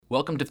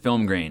Welcome to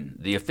Film Grain,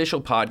 the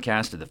official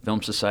podcast of the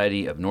Film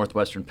Society of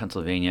Northwestern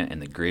Pennsylvania and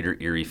the Greater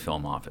Erie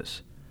Film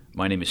Office.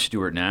 My name is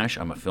Stuart Nash.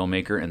 I'm a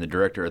filmmaker and the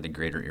director of the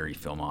Greater Erie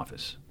Film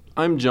Office.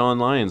 I'm John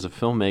Lyons, a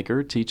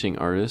filmmaker, teaching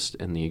artist,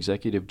 and the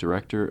executive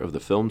director of the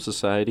Film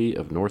Society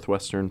of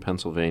Northwestern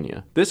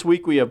Pennsylvania. This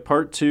week we have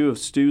part 2 of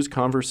Stu's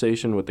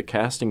conversation with the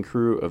cast and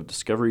crew of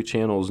Discovery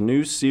Channel's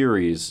new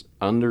series,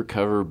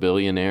 Undercover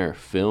Billionaire,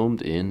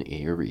 filmed in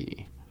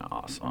Erie.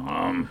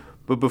 Awesome.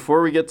 But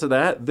before we get to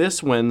that,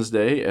 this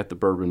Wednesday at the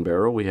Bourbon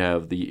Barrel, we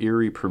have the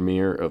Erie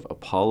premiere of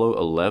Apollo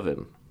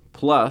 11,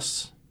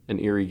 plus an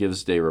Erie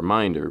Gives Day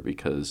reminder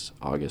because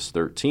August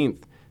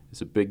 13th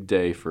is a big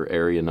day for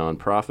area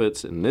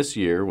nonprofits, and this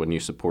year, when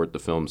you support the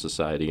Film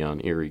Society on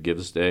Erie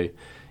Gives Day,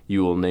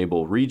 you will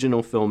enable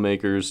regional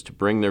filmmakers to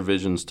bring their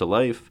visions to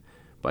life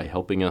by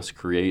helping us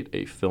create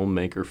a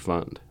filmmaker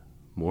fund.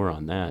 More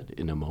on that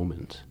in a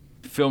moment.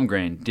 Film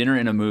Grain, Dinner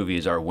and a Movie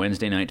is our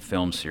Wednesday night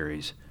film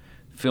series.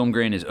 Film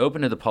Grain is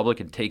open to the public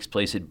and takes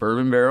place at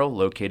Bourbon Barrel,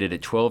 located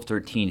at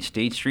 1213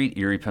 State Street,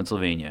 Erie,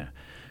 Pennsylvania.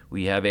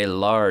 We have a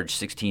large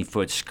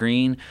 16-foot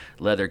screen.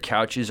 Leather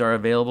couches are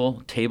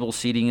available. Table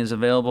seating is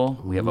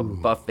available. We have a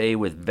buffet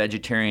with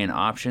vegetarian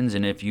options,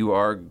 and if you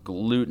are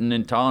gluten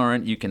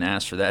intolerant, you can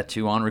ask for that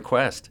too on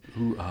request.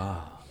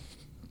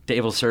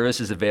 Table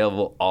service is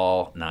available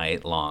all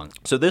night long.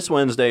 So this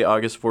Wednesday,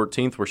 August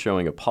 14th, we're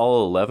showing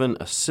Apollo 11,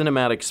 a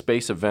cinematic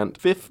space event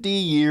 50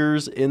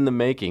 years in the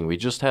making. We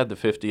just had the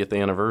 50th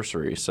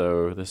anniversary,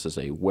 so this is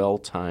a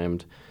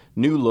well-timed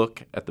new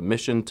look at the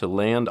mission to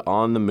land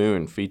on the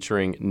moon,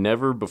 featuring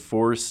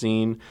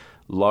never-before-seen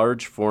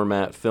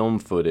large-format film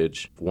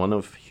footage, one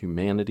of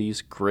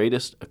humanity's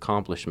greatest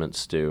accomplishments,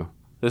 Stu.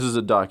 This is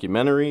a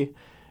documentary.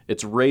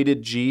 It's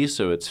rated G,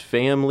 so it's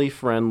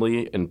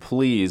family-friendly, and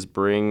please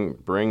bring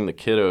the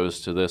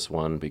kiddos to this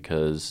one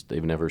because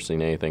they've never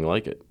seen anything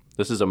like it.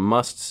 This is a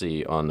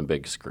must-see on the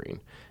big screen,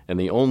 and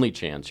the only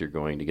chance you're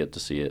going to get to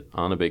see it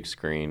on a big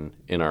screen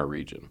in our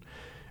region.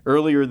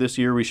 Earlier this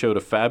year, we showed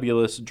a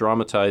fabulous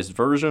dramatized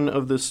version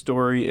of this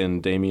story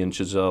in Damien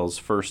Chazelle's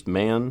First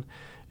Man,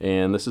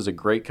 and this is a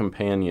great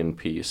companion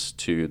piece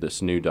to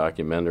this new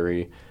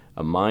documentary,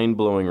 a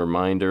mind-blowing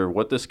reminder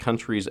what this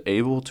country is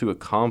able to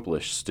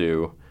accomplish,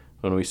 Stu,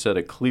 when we set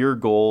a clear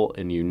goal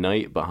and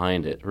unite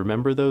behind it.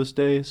 Remember those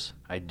days?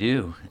 I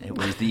do. It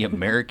was the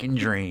American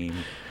dream.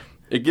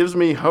 It gives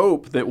me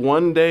hope that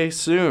one day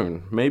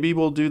soon, maybe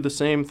we'll do the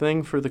same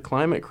thing for the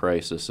climate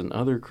crisis and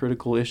other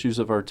critical issues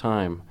of our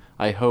time.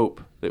 I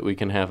hope that we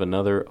can have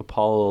another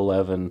Apollo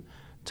 11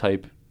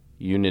 type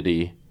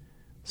unity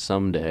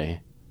someday,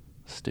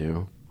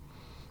 Stu.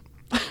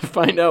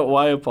 Find out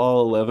why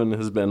Apollo 11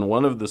 has been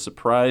one of the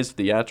surprise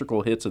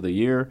theatrical hits of the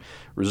year.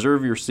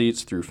 Reserve your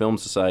seats through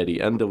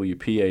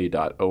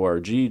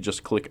filmsocietyNWPA.org.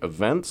 Just click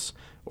Events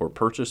or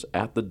purchase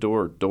at the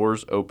door.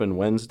 Doors open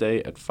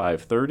Wednesday at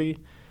 5:30.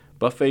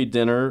 Buffet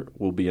dinner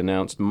will be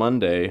announced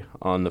Monday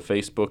on the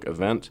Facebook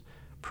event.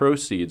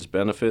 Proceeds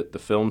benefit the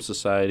Film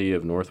Society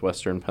of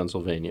Northwestern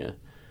Pennsylvania.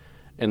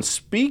 And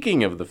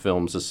speaking of the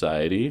Film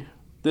Society,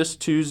 this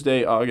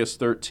Tuesday, August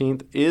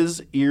 13th,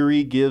 is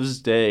Erie Gives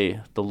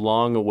Day, the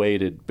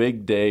long-awaited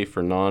big day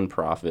for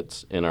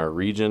nonprofits in our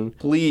region.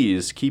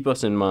 Please keep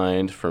us in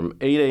mind from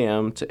 8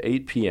 a.m. to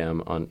 8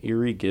 p.m. on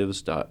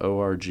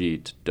eriegives.org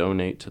to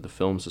donate to the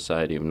Film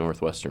Society of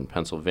Northwestern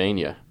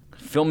Pennsylvania.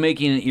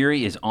 Filmmaking in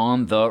Erie is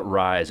on the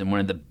rise, and one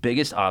of the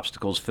biggest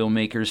obstacles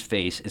filmmakers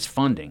face is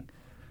funding.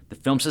 The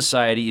Film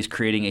Society is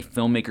creating a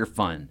filmmaker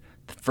fund,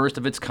 the first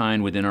of its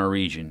kind within our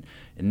region,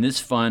 and this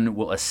fund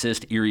will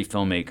assist Erie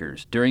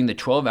filmmakers. During the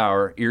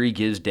 12-hour Erie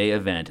Gives Day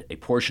event, a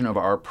portion of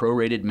our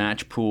prorated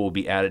match pool will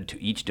be added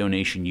to each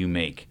donation you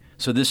make.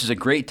 So this is a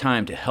great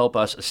time to help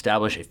us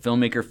establish a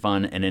filmmaker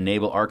fund and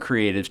enable our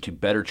creatives to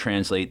better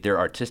translate their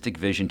artistic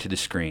vision to the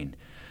screen.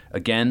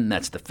 Again,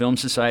 that's the Film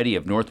Society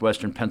of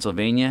Northwestern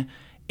Pennsylvania,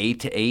 8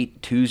 to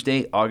 8,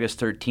 Tuesday, August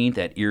 13th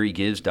at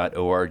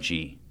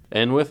eriegives.org.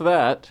 And with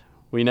that,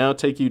 we now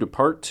take you to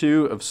part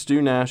 2 of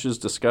Stu Nash's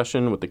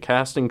discussion with the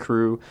cast and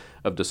crew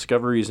of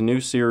Discovery's new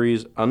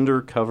series,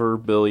 Undercover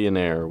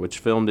Billionaire, which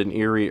filmed in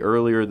Erie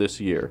earlier this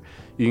year.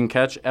 You can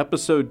catch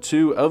episode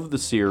 2 of the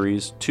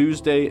series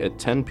Tuesday at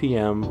 10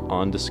 p.m.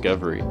 on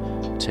Discovery.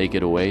 Take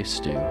it away,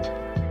 Stu.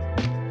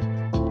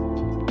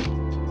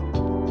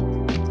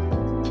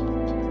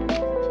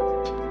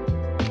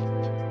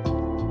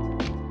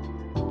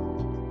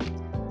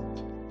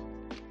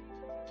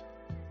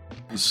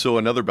 So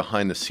another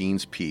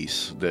behind-the-scenes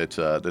piece that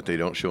they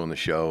don't show in the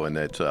show and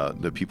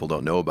that people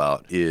don't know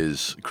about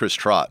is Chris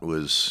Trott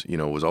was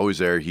always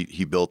there.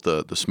 He built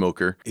the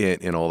smoker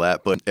and all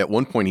that. But at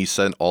one point he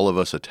sent all of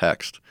us a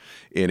text,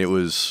 and it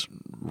was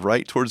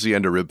right towards the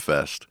end of Rib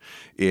Fest,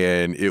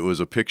 and it was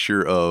a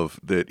picture of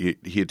that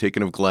he had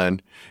taken of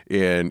Glenn,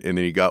 and then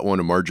he got one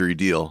of Marjorie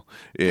Deal,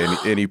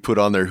 and he put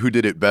on there "Who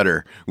did it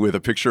better" with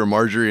a picture of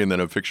Marjorie and then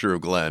a picture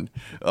of Glenn,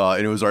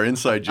 and it was our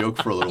inside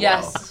joke for a little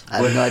while. I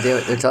have no idea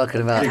what they're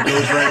talking about. It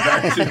goes right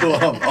back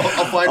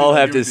to I'll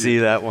have to see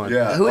that one.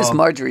 Yeah. Who is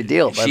Marjorie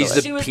Deal, by the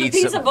way? She was the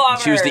pizza bomber.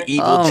 She was the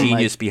evil Oh, my-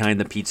 genius behind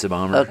the pizza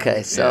bomber.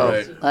 Okay, so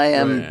Right. I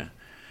am Yeah.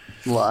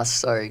 lost.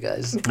 Sorry,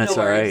 guys. That's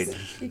all right.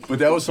 But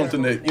that was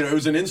something that, it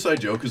was an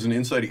inside joke, it was an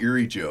inside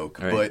Erie joke.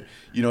 Right. But,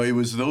 it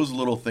was those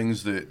little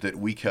things that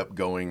we kept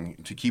going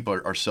to keep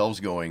ourselves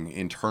going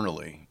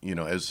internally,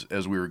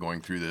 as we were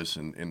going through this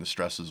and the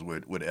stresses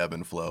would ebb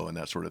and flow and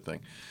that sort of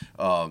thing.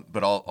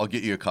 But I'll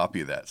get you a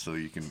copy of that so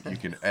you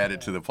can add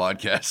it to the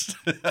podcast.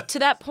 To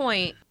that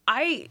point,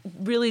 I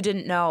really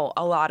didn't know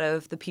a lot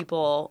of the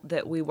people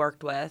that we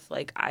worked with.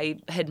 Like, I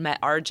had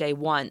met RJ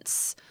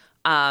once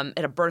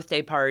at a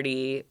birthday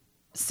party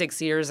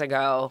 6 years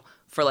ago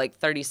for like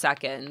 30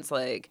 seconds.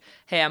 Like,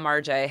 hey, I'm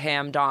RJ. Hey,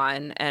 I'm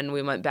Dawn. And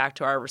we went back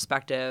to our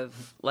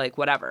respective, like,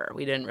 whatever.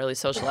 We didn't really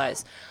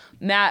socialize.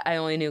 Matt, I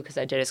only knew because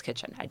I did his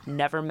kitchen. I'd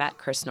never met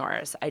Chris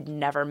Norris. I'd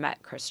never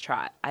met Chris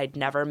Trott. I'd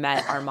never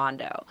met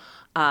Armando.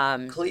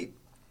 Cleet.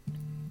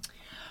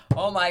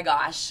 Oh my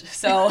gosh.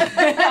 So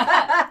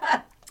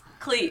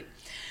Cleet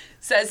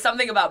says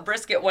something about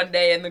brisket one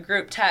day in the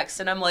group text,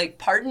 and I'm like,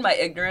 pardon my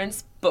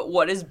ignorance, but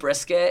what is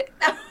brisket?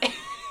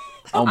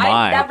 Oh my.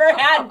 I've never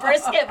had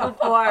brisket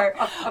before.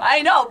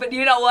 I know, but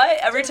you know what?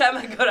 Every time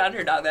I go to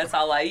Underdog, that's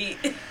all I eat.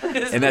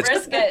 Is And that's-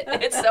 brisket.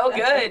 It's so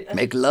good.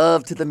 Make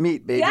love to the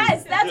meat, baby.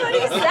 Yes, that's what he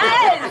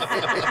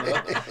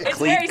says. It's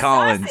Cleet very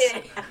Collins.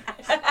 saucy.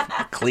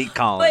 Cleet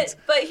Collins.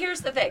 But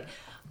here's the thing.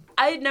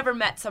 I had never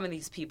met some of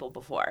these people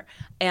before,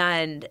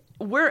 and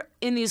we're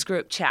in these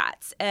group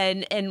chats,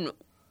 and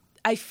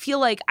I feel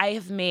like I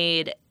have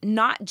made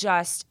not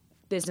just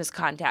business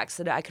contacts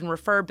that I can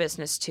refer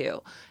business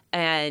to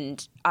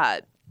and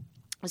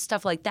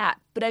stuff like that,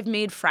 but I've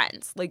made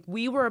friends. Like,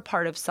 we were a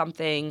part of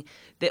something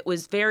that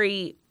was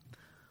very,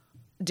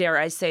 dare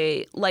I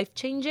say,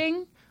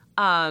 life-changing,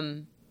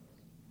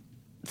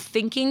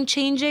 thinking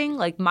changing,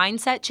 like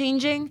mindset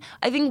changing.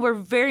 I think we're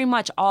very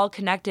much all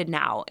connected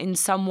now in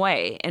some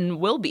way and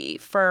will be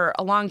for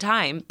a long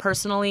time,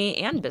 personally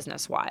and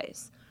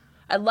business-wise.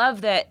 I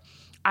love that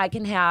I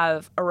can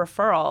have a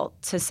referral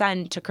to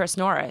send to Chris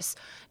Norris,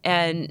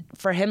 and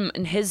for him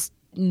and his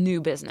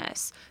new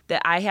business,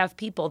 that I have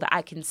people that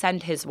I can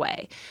send his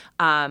way.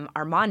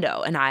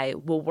 Armando and I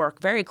will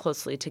work very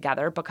closely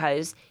together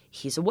because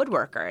he's a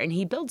woodworker and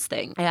he builds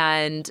things.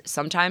 And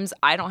sometimes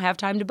I don't have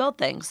time to build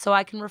things, so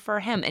I can refer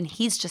him, and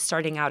he's just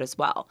starting out as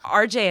well.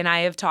 RJ and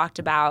I have talked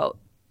about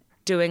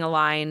doing a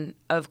line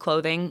of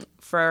clothing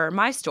for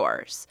my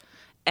stores,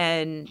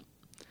 and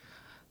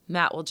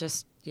Matt will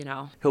just,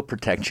 He'll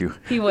protect you.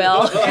 he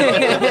will.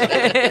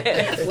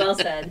 Well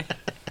said.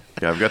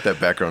 Yeah, I've got that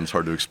background. It's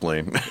hard to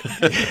explain.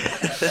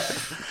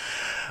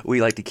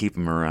 We like to keep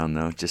him around,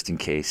 though, just in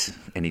case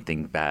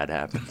anything bad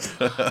happens.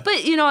 But,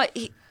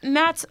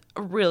 Matt's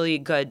a really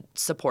good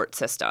support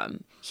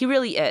system. He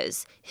really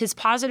is. His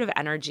positive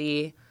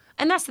energy,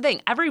 and that's the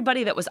thing,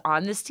 everybody that was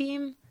on this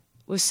team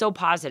was so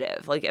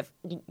positive. Like,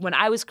 when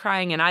I was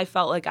crying and I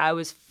felt like I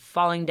was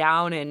falling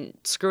down and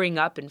screwing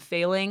up and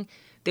failing,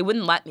 they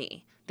wouldn't let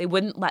me. They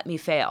wouldn't let me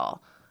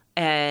fail.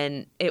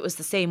 And it was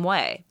the same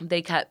way.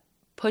 They kept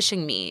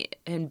pushing me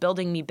and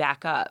building me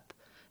back up.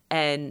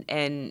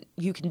 And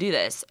you can do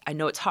this. I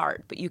know it's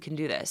hard, but you can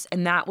do this.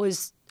 And that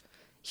was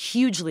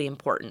hugely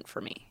important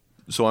for me.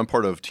 So I'm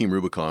part of Team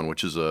Rubicon,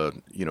 which is a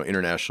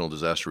international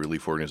disaster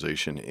relief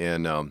organization,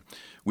 and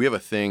we have a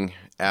thing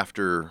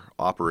after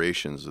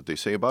operations that they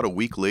say about a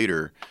week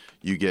later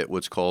you get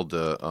what's called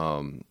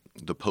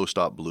the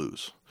post-op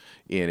blues.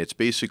 And it's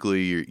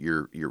basically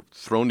you're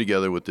thrown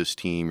together with this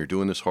team, you're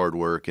doing this hard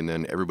work, and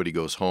then everybody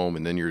goes home,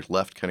 and then you're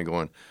left kind of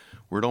going,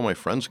 where'd all my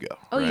friends go?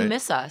 Oh, right? you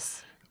miss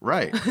us.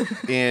 Right.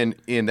 and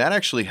that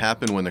actually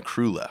happened when the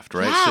crew left,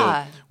 right?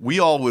 Yeah. So we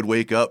all would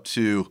wake up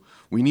to,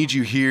 we need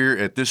you here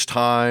at this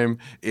time,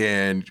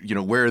 and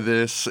wear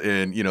this,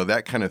 and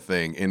that kind of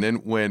thing. And then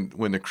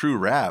when the crew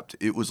wrapped,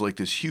 it was like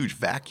this huge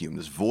vacuum,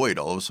 this void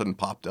all of a sudden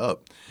popped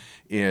up.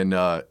 And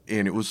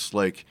it was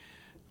like,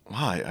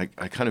 wow,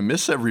 I kind of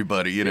miss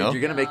everybody, Dude, you're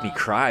going to make me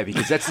cry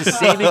because that's the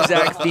same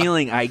exact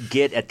feeling I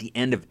get at the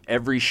end of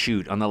every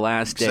shoot on the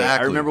last day.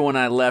 Exactly. I remember when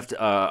I left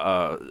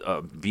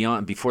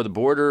Before the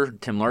Border,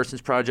 Tim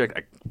Larson's project,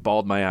 I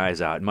bawled my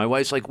eyes out. And my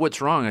wife's like, what's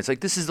wrong? It's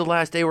like, this is the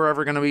last day we're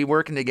ever going to be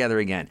working together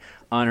again.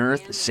 On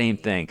Earth, same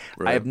thing.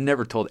 Right. I have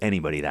never told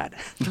anybody that.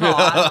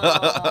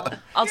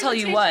 I'll tell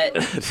you what,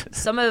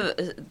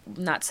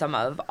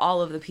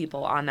 all of the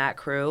people on that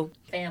crew,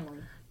 Family.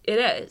 it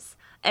is.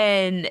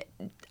 And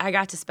I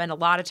got to spend a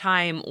lot of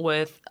time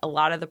with a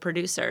lot of the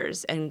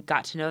producers and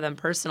got to know them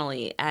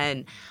personally.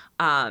 And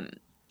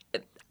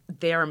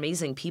they're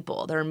amazing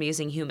people. They're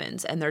amazing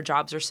humans, and their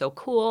jobs are so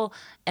cool.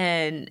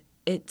 And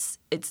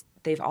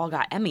they've all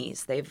got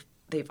Emmys. They've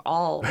they've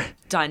all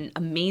done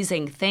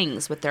amazing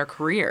things with their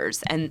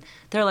careers. And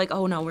they're like,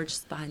 oh, no, we're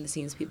just behind the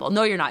scenes people.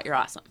 No, you're not. You're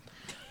awesome.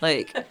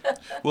 Like,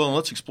 Well, and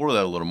let's explore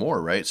that a little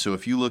more, right? So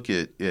if you look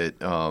at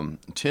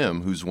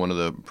Tim, who's one of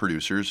the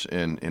producers,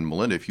 and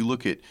Melinda, if you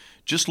look at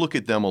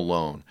them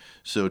alone.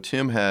 So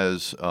Tim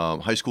has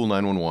High School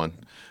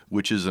 911,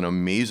 which is an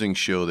amazing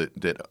show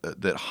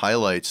that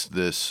highlights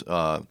this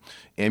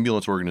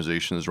ambulance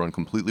organization that's run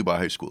completely by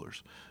high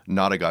schoolers,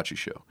 not a gotcha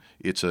show.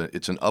 It's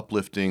an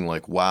uplifting,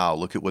 like, wow,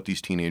 look at what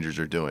these teenagers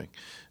are doing.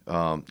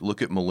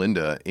 Look at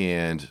Melinda,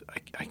 and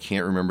I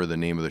can't remember the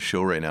name of the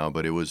show right now,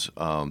 but it was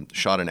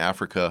shot in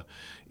Africa,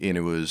 and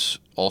it was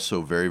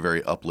also very,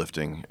 very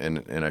uplifting,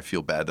 and I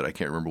feel bad that I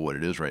can't remember what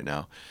it is right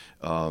now.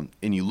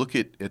 And you look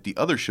at the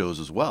other shows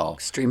as well.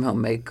 Extreme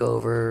Home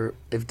Makeover,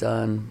 they've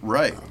done.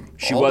 Right.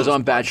 She All was those-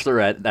 on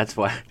Bachelorette. That's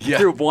why I Yeah.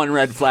 threw up one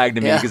red flag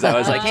to me because I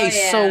was like, hey,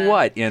 Oh, so yeah.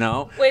 what, you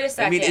know? Wait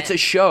a I mean, it's second. a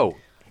show.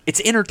 It's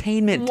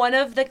entertainment. one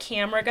of the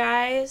camera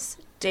guys,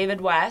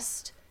 David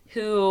West,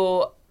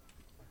 who,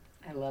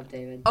 I love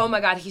David. oh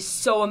my God, he's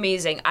so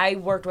amazing. I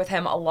worked with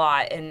him a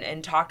lot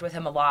and talked with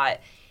him a lot.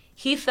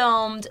 He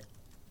filmed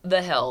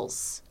The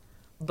Hills,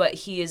 but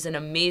he is an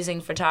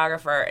amazing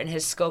photographer in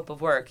his scope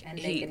of work. And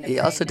He- Naked and He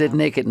Afraid also now. did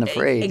Naked and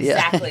Afraid.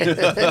 Exactly.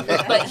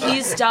 Yeah. But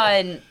he's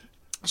done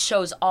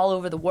shows all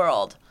over the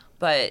world.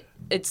 But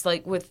it's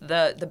like with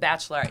the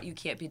Bachelor, you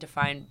can't be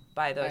defined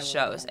by those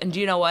shows. And do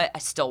you know what? I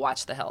still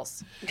watch The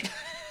Hills.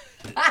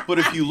 But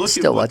if you look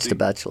Still at what watch The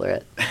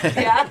Bachelorette.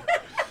 Yeah.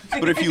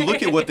 But if you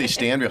look at what they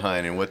stand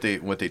behind and what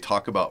they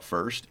talk about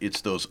first,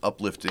 it's those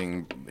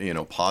uplifting,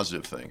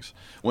 positive things.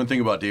 One thing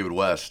about David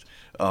West,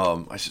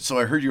 I said, so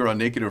I heard you were on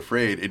Naked and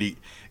Afraid,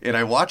 and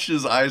I watched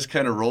his eyes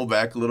kind of roll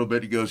back a little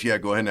bit. He goes, yeah,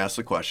 go ahead and ask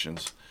the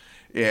questions.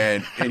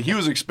 And he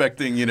was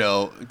expecting,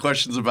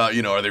 questions about,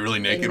 are they really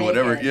naked,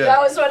 whatever. Yeah.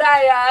 That was what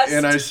I asked.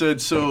 And I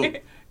said, so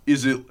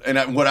is it?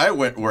 And where I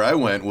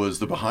went was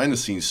the behind the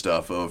scenes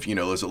stuff of,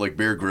 is it like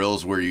Bear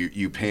Grylls where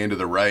you pan to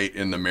the right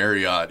and the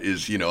Marriott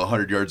is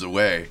 100 yards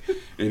away?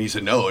 And he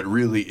said, no, it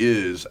really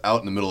is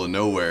out in the middle of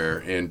nowhere,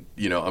 and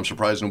I'm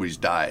surprised nobody's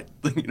died.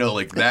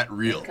 Like that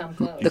real. Come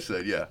close. He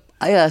said, yeah.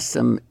 I asked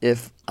him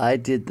if I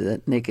did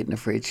the Naked and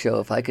Afraid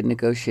show, if I could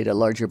negotiate a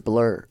larger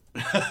blur. Oh,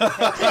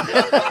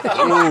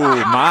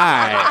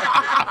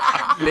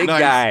 my. Big Nice.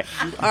 guy.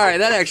 All right,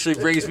 that actually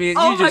brings me.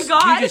 Oh, my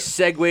God. You just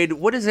segued.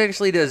 What is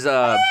actually does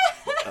Back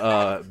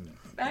to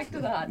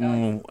the hot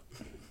dog.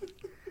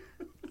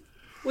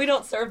 We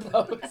don't serve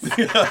those.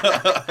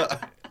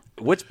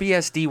 what's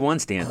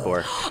BSD1 stand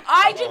for?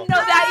 I didn't know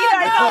that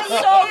either. I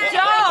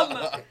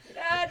felt so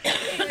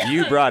dumb.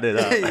 You brought it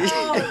up.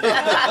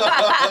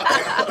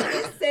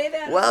 Say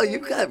that. Well, you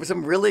got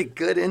some really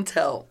good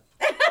intel.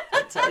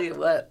 I'll tell you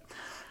what.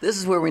 This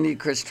is where we need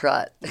Chris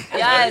Trott.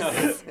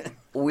 Yes.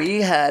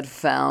 We had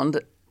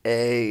found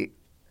a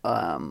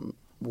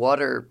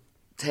water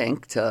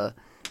tank to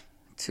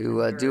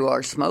do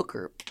our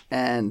smoker,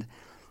 and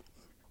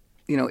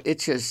it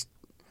just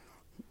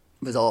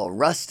was all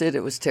rusted.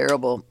 It was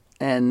terrible.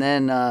 And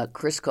then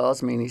Chris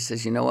calls me and he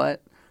says, "You know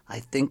what? I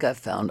think I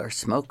found our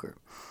smoker."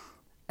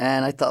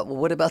 And I thought, well,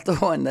 what about the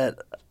one that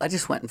I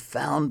just went and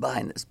found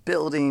behind this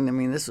building? I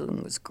mean, this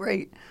one was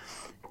great.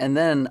 And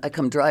then I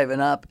come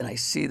driving up and I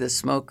see the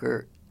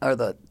smoker or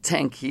the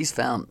tank he's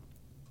found.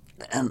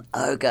 And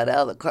I got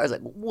out of the car. I was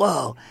like,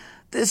 whoa,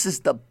 this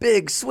is the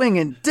big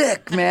swinging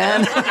dick,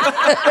 man.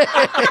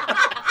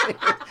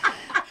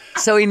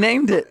 So he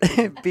named it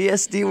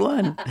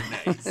BSD1.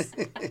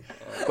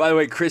 By the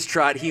way, Chris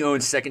Trott, he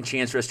owns Second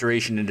Chance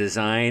Restoration and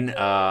Design.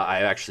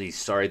 I'm actually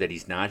sorry that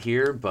he's not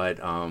here, but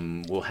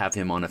we'll have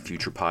him on a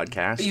future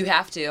podcast. You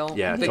have to.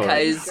 Yeah,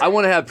 Because totally. I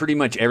want to have pretty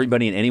much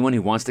everybody and anyone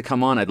who wants to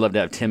come on. I'd love to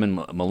have Tim and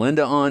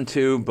Melinda on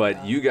too,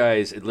 but you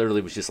guys, it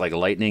literally was just like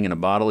lightning in a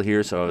bottle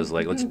here, so I was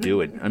like, let's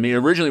do it. I mean,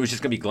 originally it was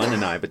just going to be Glenn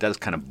and I, but that's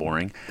kind of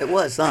boring. It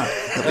was, huh?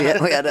 We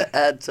had to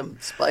add some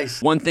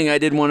spice. One thing I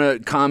did want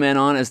to comment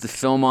on as the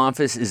film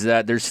office is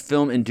that there's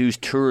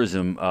film-induced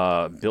tourism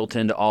built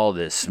into all of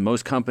this.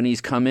 Most companies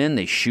come in,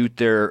 they shoot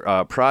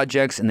their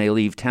projects, and they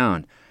leave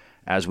town.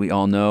 As we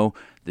all know,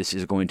 this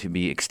is going to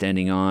be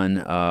extending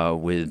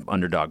on with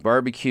Underdog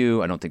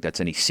Barbecue. I don't think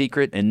that's any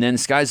secret. And then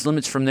sky's the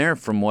limits from there,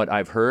 from what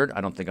I've heard. I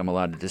don't think I'm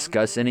allowed to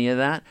discuss any of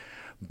that.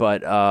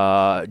 But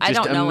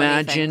just don't know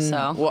imagine, anything,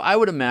 so. well, I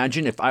would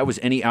imagine if I was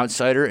any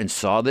outsider and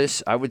saw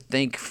this, I would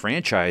think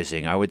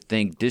franchising. I would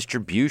think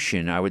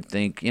distribution. I would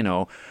think,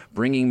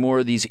 bringing more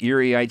of these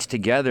Erieites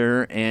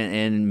together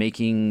and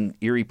making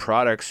Erie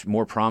products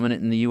more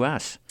prominent in the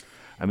U.S.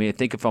 I mean, I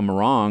think if I'm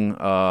wrong,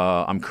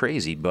 I'm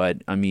crazy. But,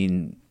 I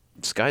mean,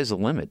 sky's the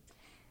limit.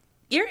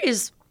 Erie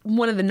is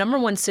one of the number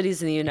one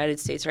cities in the United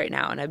States right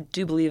now, and I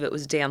do believe it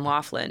was Dan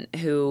Laughlin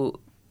who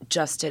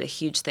just did a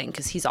huge thing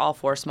because he's all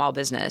for small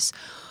business.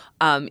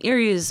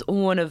 Erie is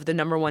one of the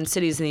number one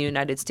cities in the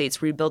United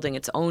States rebuilding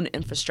its own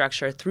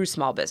infrastructure through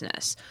small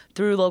business,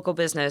 through local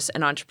business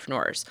and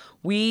entrepreneurs.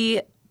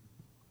 We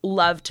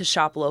love to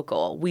shop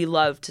local. We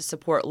love to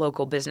support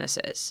local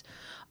businesses.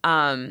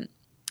 To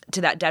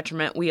that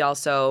detriment, we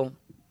also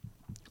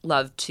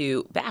love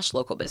to bash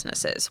local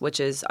businesses, which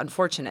is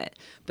unfortunate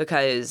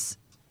because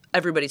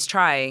everybody's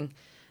trying.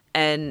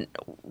 And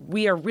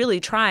we are really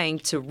trying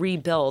to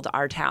rebuild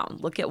our town.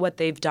 Look at what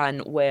they've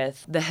done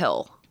with the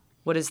Hill.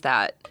 What is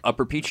that?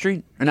 Upper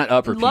Peachtree? Or not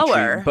Upper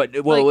Lower.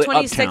 Peachtree, but well, like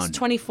 26, uptown.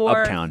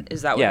 24. Uptown.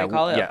 Is that what they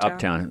call it? Yeah, Uptown?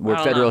 uptown. Where I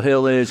don't Federal know.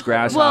 Hill is,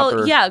 Grasshopper.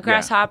 Well, yeah,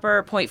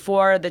 Grasshopper, Point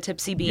 4, the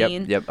Tipsy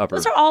Bean. Yep, Upper.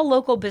 Those are all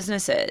local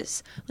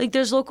businesses. Like,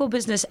 there's local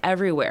business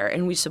everywhere,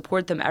 and we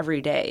support them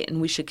every day,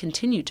 and we should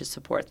continue to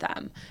support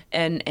them.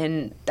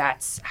 And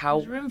that's how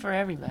There's room for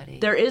everybody.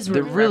 there is room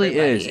There for really is.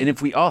 everybody. And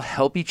if we all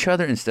help each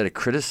other instead of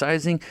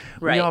criticizing,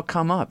 Right. we all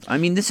come up. I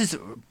mean, this is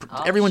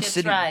All everyone's ships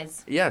sitting.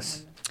 rise.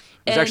 Yes.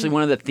 It's And- actually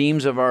one of the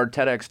themes of our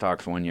TEDx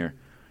talks one year,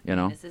 you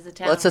know. This is a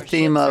town Well, that's a where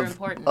theme ships are of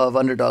important.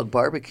 Underdog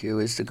Barbecue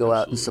is to go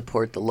out and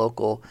support the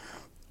local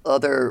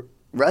other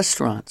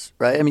restaurants,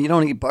 right? I mean, you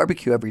don't eat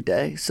barbecue every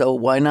day, so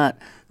why not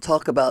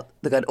talk about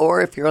the guy?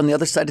 Or if you're on the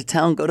other side of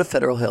town, go to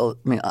Federal Hill.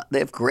 I mean, they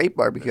have great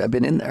barbecue. I've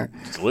been in there.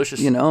 It's delicious.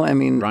 You know, I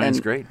mean, Ryan's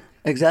and- great.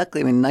 Exactly.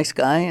 I mean, nice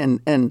guy,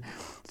 and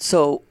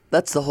so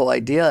that's the whole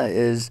idea.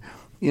 Is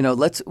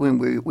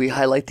when we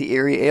highlight the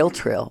Erie Ale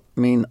Trail. I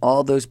mean,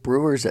 all those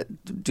brewers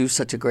that do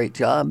such a great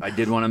job. I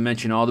did want to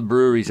mention all the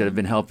breweries that have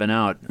been helping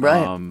out.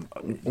 Right.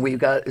 We've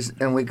got,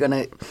 and we're going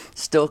to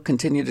still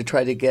continue to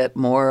try to get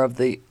more of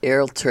the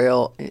Ale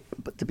Trail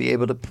to be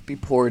able to be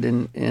poured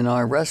in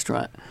our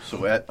restaurant.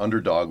 So at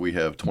Underdog, we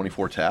have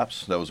 24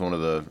 taps. That was one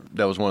of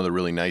the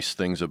really nice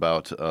things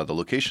about the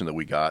location that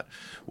we got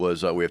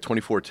was we have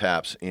 24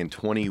 taps, and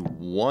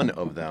 21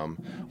 of them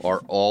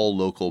are all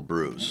local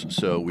brews.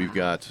 So we've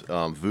got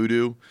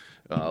Voodoo,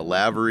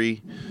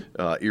 Lavery,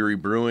 Erie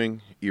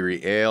Brewing,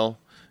 Erie Ale,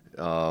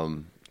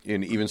 and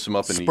even some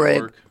up in Sprague, New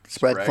York.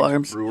 Sprague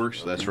Farms.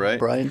 Brewworks, that's right.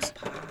 Brian's.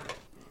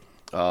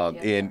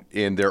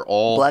 And they're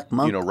all Black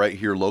Monk. right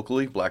here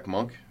locally. Black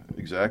Monk,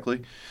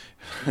 exactly.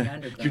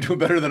 You're doing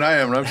better than I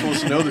am, and I'm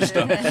supposed to know this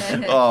stuff.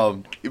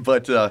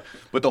 But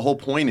the whole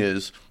point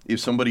is, if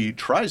somebody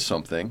tries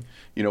something,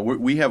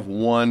 we have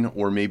one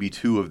or maybe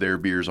two of their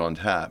beers on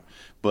tap,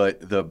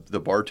 but the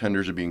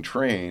bartenders are being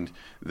trained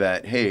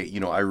that, hey,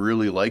 I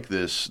really like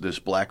this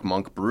Black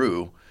Monk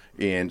brew.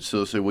 And so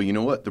they'll say, well, you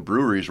know what? The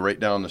brewery is right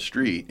down the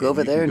street. Go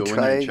over you there can and go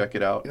try- in there and check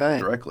it out Right.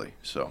 directly.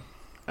 So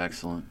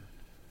Excellent.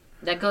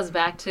 That goes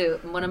back to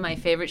one of my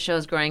favorite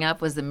shows growing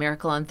up was The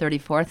Miracle on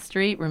 34th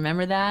Street.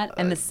 Remember that?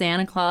 And the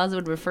Santa Claus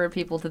would refer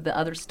people to the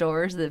other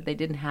stores that if they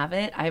didn't have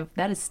it.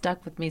 That has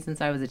stuck with me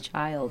since I was a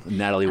child.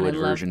 Natalie And I Wood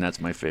love- version,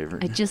 that's my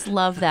favorite. I just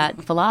love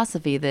that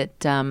philosophy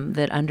that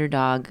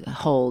Underdog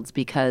holds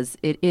because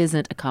it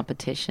isn't a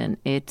competition.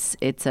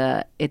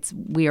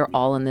 We are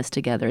all in this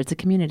together. It's a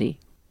community.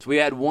 So we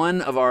had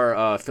one of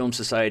our Film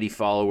Society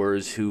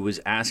followers who was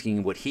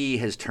asking what he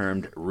has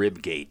termed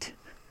Ribgate.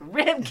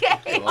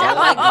 Ribcage. Oh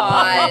my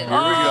God. here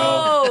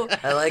we go.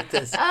 I like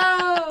this.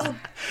 Oh.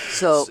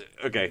 So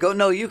Okay.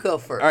 you go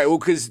first. All right, well,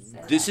 because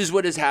this is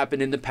what has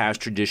happened in the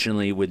past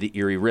traditionally with the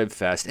Erie Rib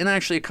Fest and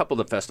actually a couple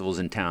of the festivals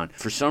in town.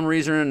 For some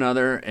reason or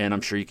another, and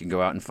I'm sure you can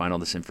go out and find all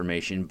this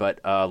information, but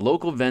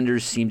local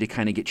vendors seem to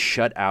kind of get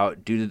shut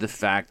out due to the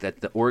fact that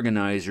the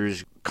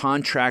organizers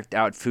contract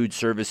out food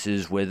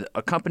services with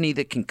a company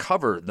that can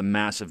cover the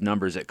massive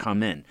numbers that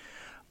come in.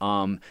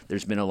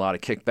 There's been a lot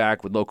of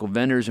kickback with local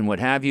vendors and what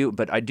have you,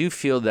 but I do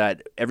feel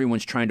that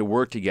everyone's trying to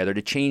work together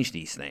to change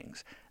these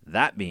things.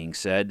 That being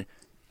said,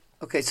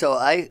 Okay, so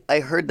I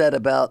heard that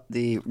about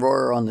the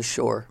Roar on the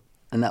Shore,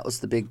 and that was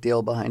the big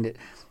deal behind it.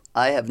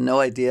 I have no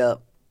idea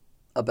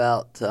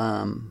about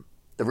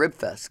the Rib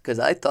Fest because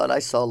I thought I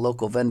saw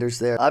local vendors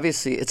there.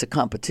 Obviously, it's a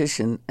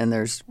competition, and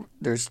there's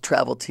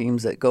travel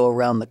teams that go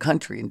around the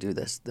country and do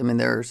this. I mean,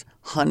 there's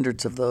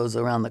hundreds of those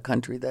around the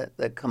country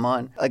that come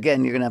on.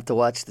 Again, you're going to have to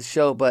watch the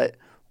show, but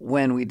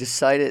when we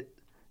decided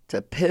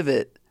to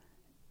pivot,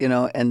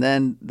 and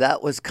then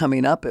that was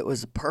coming up. It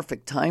was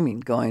perfect timing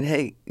going,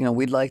 hey,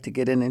 we'd like to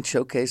get in and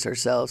showcase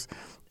ourselves.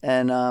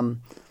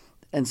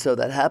 And so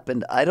that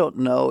happened. I don't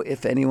know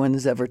if anyone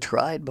has ever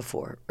tried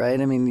before, right?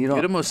 I mean, it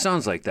almost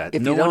sounds like that.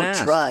 if No you one don't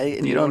asked. try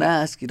and you don't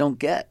ask, you don't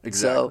get.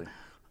 Exactly.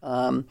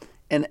 So,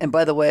 and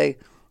by the way,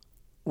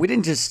 we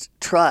didn't just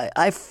try.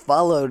 I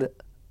followed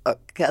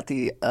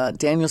Kathy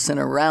Danielson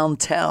around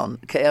town.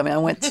 Okay, I mean, I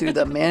went to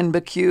the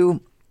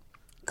Man-B-Q.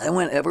 I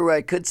went everywhere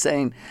I could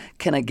saying,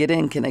 can I get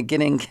in? Can I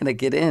get in? Can I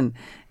get in?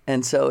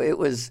 And so it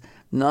was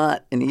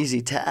not an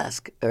easy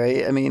task,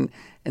 right? I mean,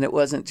 and it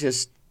wasn't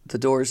just, the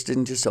doors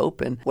didn't just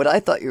open. What I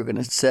thought you were going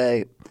to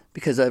say,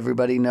 because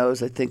everybody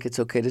knows, I think it's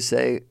okay to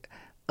say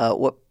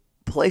what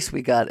place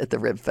we got at the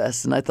Rib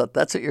Fest. And I thought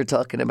that's what you're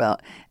talking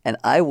about. And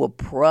I will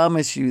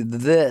promise you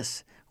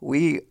this.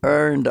 We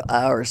earned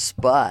our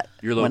spot.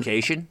 Your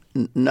location?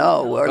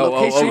 No, our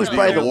location was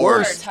probably the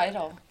worst.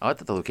 Title. Oh, I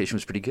thought the location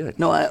was pretty good.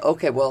 No,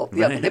 okay, well,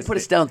 yeah, but they put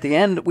us down at the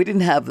end. We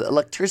didn't have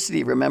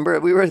electricity, remember?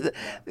 We were,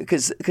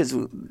 because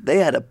they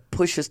had to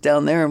push us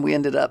down there, and we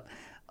ended up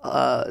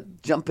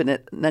jumping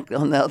it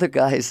on the other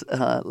guy's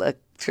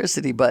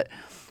electricity. But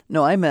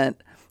no, I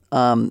meant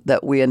that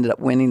we ended up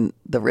winning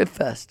the Rib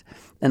Fest.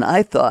 And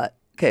I thought,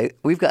 okay,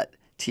 we've got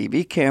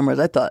TV cameras.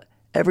 I thought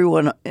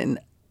everyone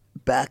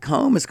back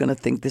home is going to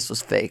think this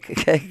was fake,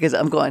 okay? Because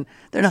I'm going,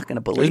 they're not going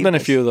to believe. There's been a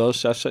this. few of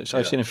those.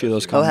 I've seen a few of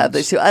those Oh, comments. have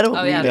they? See, I don't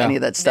Oh, read yeah. any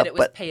of that stuff, That it was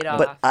but paid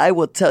but off. I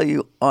will tell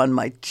you on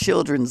my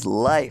children's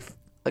life,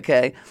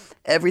 okay?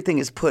 Everything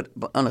is put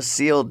on a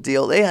sealed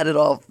deal. They had it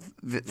all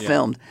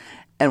filmed,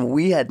 and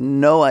we had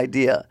no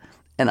idea.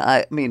 And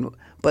I mean,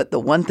 but the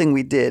one thing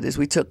we did is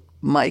we took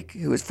Mike,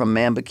 who was from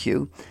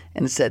Mambacue,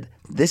 and said,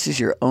 "This is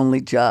your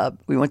only job.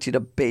 We want you to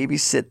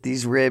babysit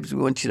these ribs.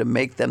 We want you to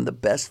make them the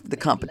best, the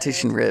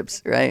competition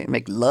ribs, right?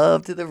 Make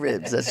love to the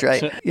ribs. That's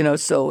right.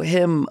 So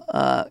him,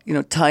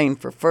 tying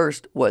for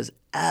first was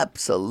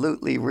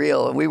absolutely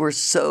real, and we were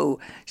so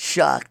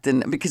shocked,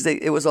 and because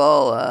it was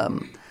all,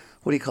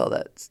 what do you call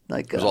that?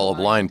 Like It was all a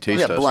blind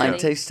taste test. blind yeah.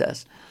 taste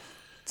test.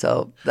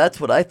 So that's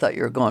what I thought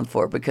you were going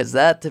for, because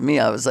that to me,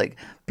 I was like,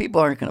 people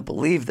aren't going to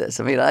believe this.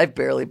 I mean, I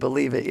barely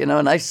believe it,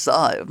 and I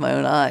saw it with my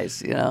own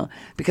eyes,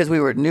 because we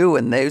were new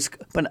and those.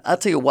 But I'll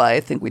tell you why I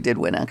think we did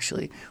win,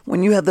 actually.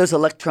 When you have those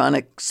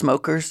electronic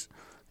smokers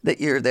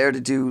that you're there to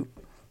do,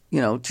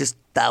 just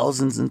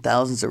thousands and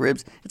thousands of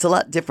ribs, it's a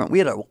lot different. We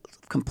had a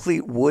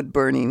complete wood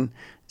burning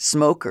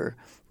smoker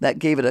that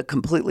gave it a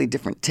completely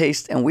different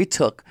taste, and we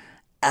took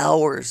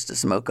hours to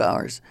smoke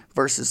ours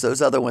versus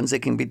those other ones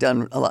that can be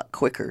done a lot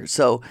quicker.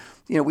 So,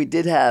 we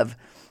did have,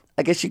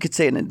 I guess you could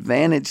say, an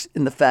advantage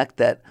in the fact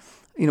that,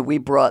 we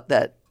brought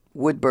that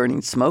wood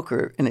burning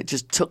smoker and it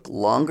just took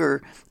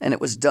longer, and it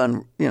was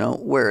done,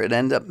 where it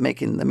ended up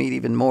making the meat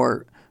even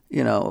more,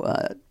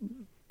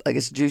 I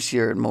guess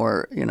juicier and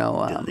more,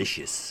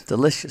 Delicious.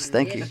 delicious.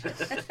 Thank you.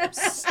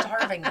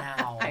 Starving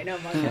now. I know,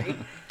 hungry.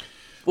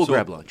 We'll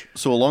grab lunch.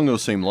 So along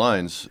those same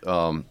lines,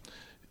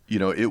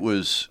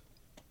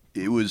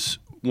 it was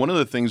one of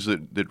the things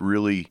that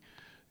really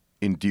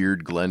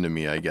endeared Glenn to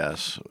me, I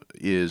guess,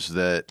 is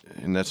that,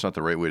 and that's not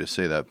the right way to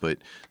say that, but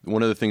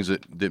one of the things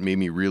that made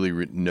me really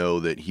know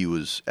that he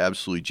was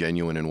absolutely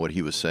genuine in what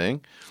he was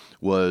saying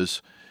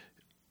was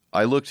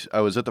I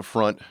was at the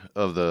front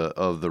of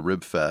the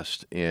Rib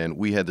Fest, and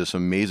we had this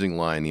amazing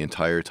line the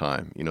entire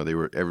time.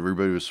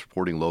 Everybody was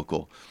supporting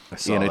local. I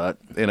saw that.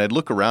 And I'd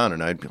look around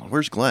and I'd be like,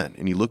 "Where's Glenn?"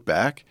 And he'd look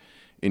back,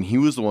 and he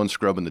was the one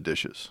scrubbing the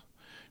dishes.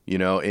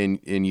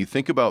 And you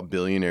think about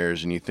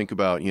billionaires, and you think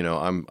about,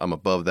 I'm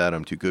above that,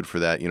 I'm too good for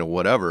that,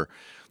 whatever.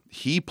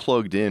 He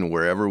plugged in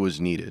wherever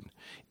was needed.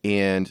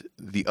 And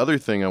the other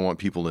thing I want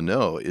people to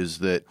know is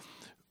that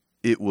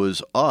it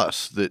was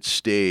us that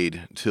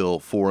stayed till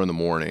 4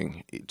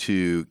 a.m.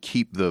 to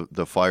keep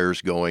the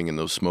fires going and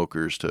those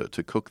smokers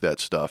to cook that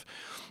stuff.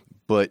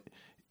 But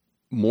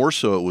more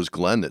so, it was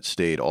Glenn that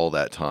stayed all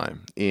that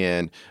time.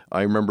 And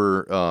I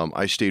remember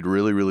I stayed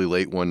really, really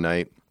late one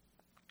night.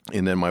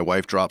 And then my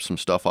wife dropped some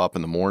stuff off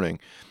in the morning,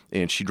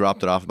 and she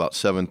dropped it off about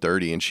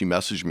 7:30, and she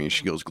messaged me, and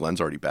she goes, "Glenn's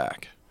already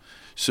back."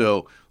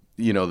 So,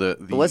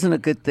 It wasn't a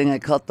good thing I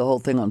caught the whole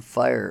thing on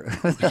fire.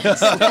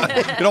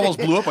 it almost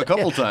blew up a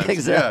couple times.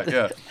 Exactly.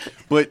 Yeah.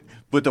 But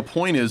the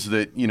point is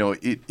that,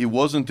 it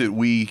wasn't that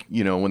we,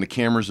 when the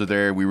cameras are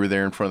there, we were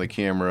there in front of the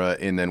camera,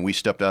 and then we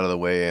stepped out of the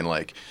way and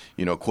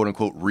quote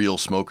unquote real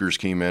smokers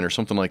came in or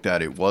something like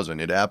that. It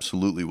wasn't. It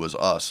absolutely was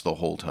us the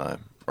whole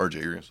time.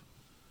 RJ, you're gonna say?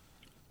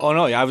 Oh,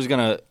 no, I was going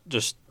to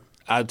just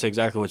add to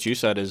exactly what you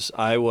said is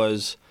I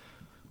was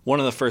one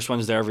of the first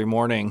ones there every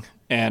morning,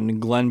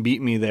 and Glenn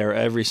beat me there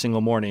every single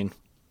morning.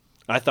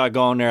 I thought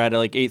going there at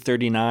like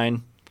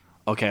 8:39,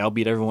 okay, I'll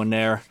beat everyone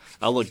there.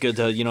 I'll look good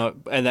to,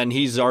 and then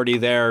he's already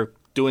there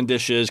doing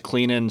dishes,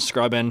 cleaning,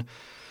 scrubbing.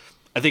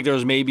 I think there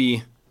was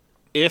maybe,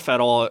 if at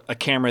all, a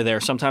camera there.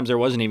 Sometimes there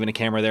wasn't even a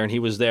camera there, and he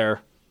was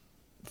there,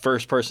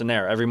 first person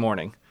there every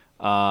morning.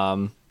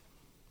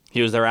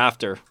 He was there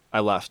after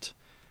I left.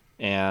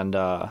 And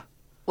well,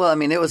 I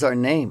mean, it was our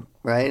name,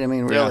 right? I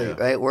mean, really, Yeah.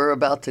 right? We're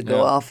about to go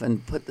off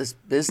and put this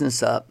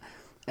business up,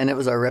 and it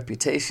was our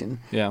reputation.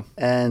 Yeah.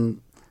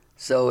 And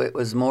so it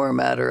was more a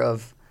matter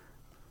of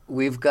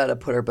we've got to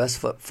put our best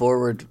foot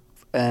forward.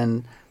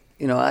 And,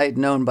 I had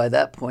known by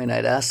that point,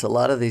 I'd asked a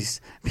lot of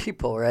these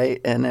people, right?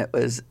 And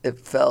it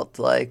felt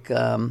like,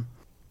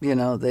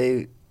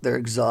 they're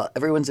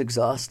everyone's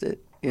exhausted,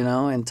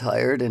 and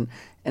tired. And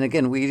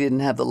again, we didn't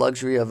have the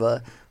luxury of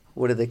a,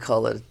 what do they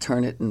call it?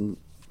 Turn it and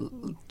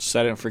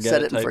set it and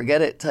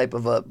forget it type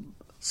of a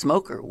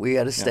smoker. We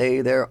had to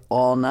stay there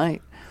all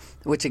night,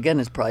 which again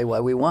is probably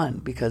why we won,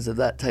 because of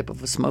that type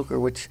of a smoker,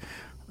 which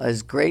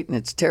is great and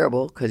it's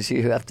terrible because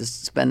you have to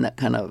spend that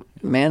kind of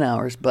man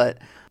hours. But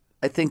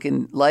I think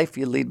in life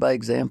you lead by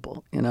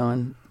example,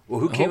 And Well,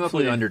 who came up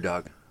with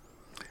Underdog?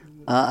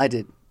 I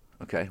did.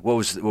 Okay. What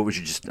was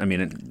you just? I mean,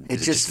 It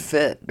just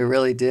fit. It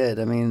really did.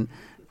 I mean,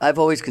 I've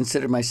always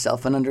considered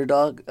myself an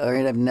underdog. All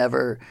right, I've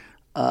never.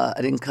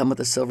 I didn't come with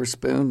a silver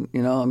spoon,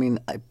 I mean,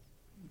 I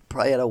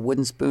probably had a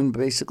wooden spoon,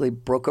 basically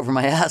broke over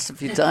my ass a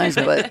few times,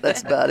 but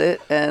that's about it.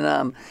 And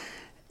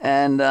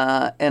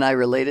I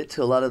relate it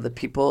to a lot of the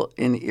people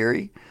in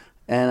Erie,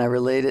 and I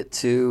relate it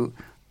to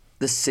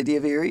the city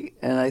of Erie.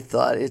 And I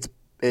thought it's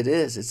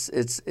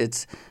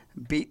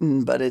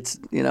beaten, but it's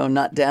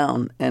not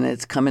down, and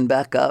it's coming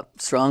back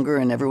up stronger,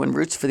 and everyone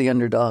roots for the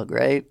underdog,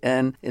 right?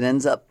 And it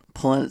ends up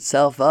pulling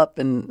itself up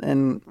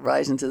and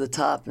rising to the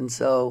top. And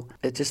so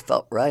it just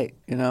felt right,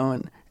 you know.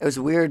 And it was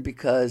weird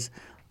because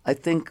I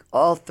think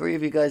all three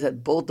of you guys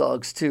had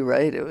bulldogs too,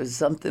 right? It was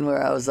something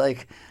where I was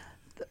like,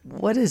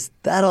 what is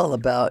that all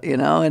about, you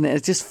know? And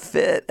it just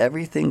fit.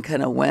 Everything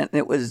kind of went. And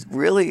it was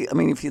really, I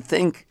mean, if you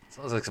think.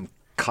 Sounds like some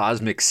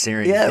cosmic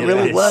serendipity. Yeah, it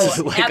really was.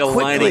 Like a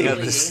lining of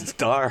the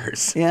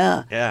stars.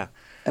 Yeah. Yeah.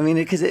 I mean,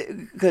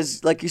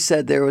 because like you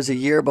said, there was a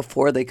year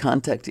before they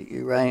contacted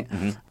you, right?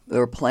 Mm-hmm. They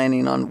were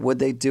planning on would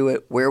they do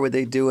it, where would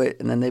they do it,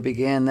 and then they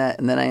began that,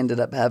 and then I ended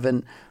up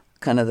having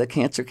kind of the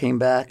cancer came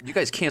back. You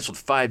guys canceled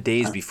 5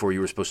 days before you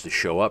were supposed to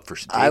show up for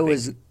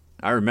taping.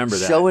 I remember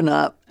that. Showing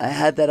up. I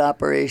had that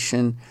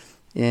operation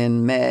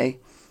in May,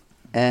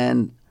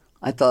 and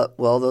I thought,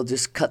 well, they'll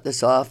just cut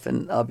this off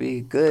and I'll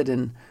be good.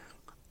 And,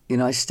 you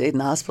know, I stayed in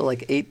the hospital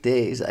like 8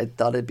 days. I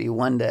thought it'd be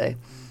 1 day.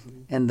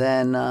 And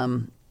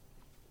then,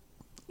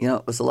 you know,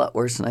 it was a lot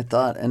worse than I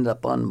thought. Ended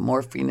up on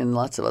morphine and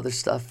lots of other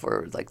stuff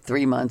for like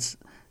 3 months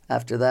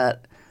after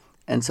that.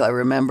 And so I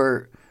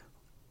remember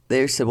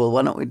they said, well,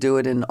 why don't we do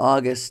it in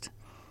August?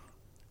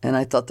 And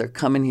I thought they're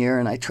coming here,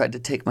 and I tried to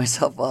take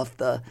myself off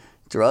the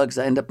drugs.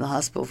 I ended up in the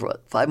hospital for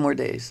 5 more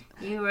days.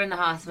 You were in the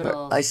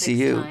hospital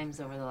ICU. 6 times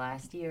over the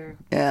last year.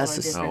 Yeah,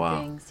 for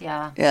different things.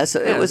 Yeah. Yeah, so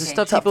it was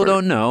stuff tougher. people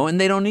don't know, and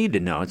they don't need to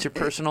know. It's your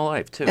personal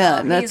life too. Yeah,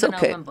 and that's He's an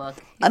okay. open book.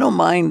 I don't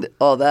mind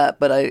all that,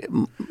 but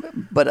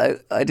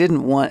I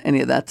didn't want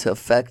any of that to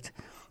affect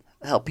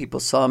how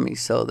people saw me.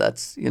 So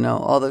that's, you know,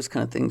 all those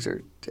kind of things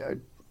are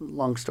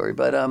long story.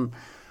 But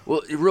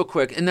well, real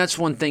quick, and that's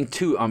one thing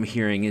too. I'm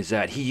hearing is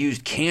that he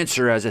used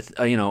cancer as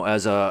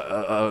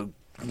a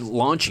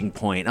launching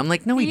point. I'm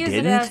like, no, he used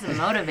didn't. it as a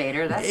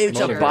motivator. That's It's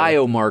for a sure.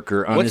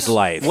 biomarker on his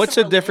life. What's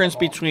the difference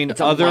between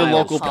other wild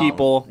local song.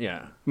 people,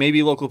 Yeah.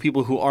 maybe local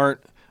people who aren't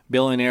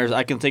billionaires?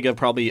 I can think of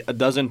probably a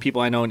dozen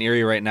people I know in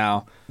Erie right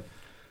now.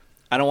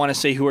 I don't want to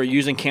say who are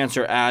using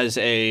cancer as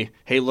a,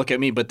 hey, look at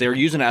me, but they're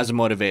using it as a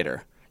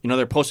motivator. You know,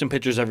 they're posting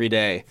pictures every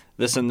day,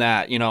 this and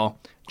that. You know,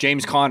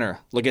 James Conner,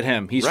 look at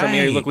him. He's from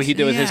Erie. Look what he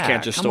did with his Yeah,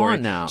 cancer come story.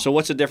 on now. So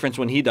what's the difference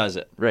when he does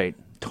it? Right.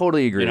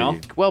 Totally agree. You know?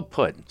 with you. Well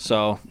put.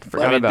 So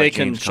Forgot I mean, about they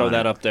can James show Conner.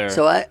 that up there.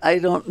 so I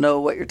don't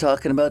know what you're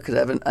talking about because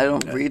I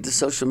don't read the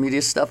social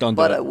media stuff. Don't do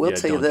but it. I will Yeah,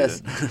 tell you don't do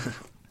this: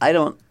 I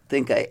don't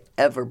think I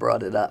ever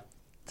brought it up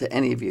to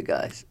any of you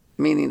guys.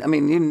 Meaning, I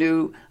mean, you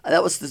knew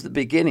that was just the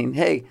beginning.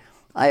 Hey,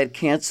 I had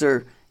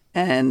cancer,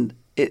 and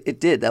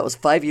it did. That was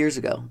 5 years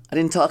ago. I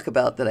didn't talk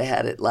about that I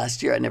had it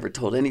last year. I never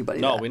told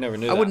anybody. No, that. we never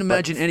knew I that. wouldn't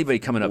imagine anybody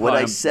coming up. What "Hi,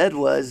 I I'm-" said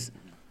was,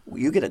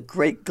 you get a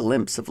great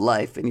glimpse of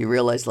life and you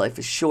realize life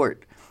is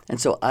short. And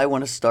so I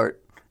want to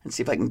start and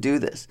see if I can do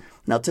this.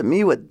 Now, to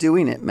me, what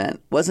doing it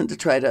meant wasn't to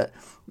try to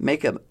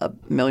make a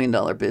 $1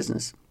 million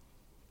business.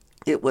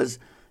 It was,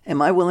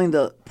 am I willing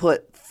to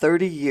put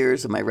 30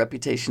 years of my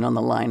reputation on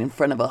the line in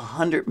front of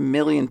 100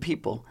 million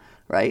people,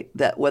 right?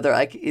 That whether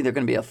I either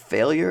going to be a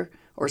failure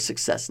or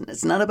success. And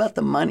it's not about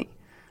the money,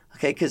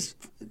 okay? Because,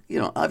 you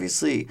know,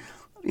 obviously,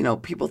 you know,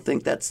 people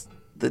think that's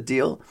the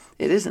deal.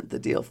 It isn't the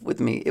deal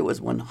with me. It was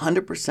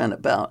 100%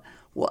 about,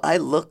 will I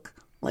look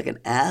like an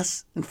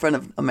ass in front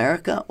of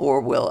America,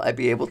 or will I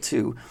be able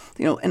to,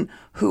 you know, and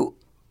who,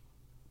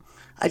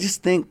 I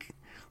just think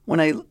when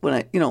I,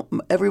 you know,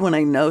 everyone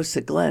I know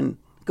said, Glenn,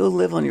 go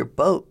live on your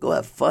boat, go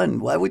have fun.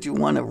 Why would you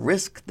want to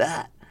risk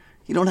that?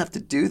 You don't have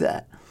to do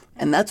that.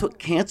 And that's what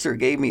cancer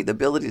gave me, the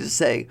ability to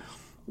say,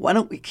 why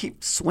don't we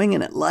keep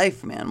swinging at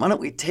life, man? Why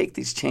don't we take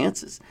these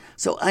chances?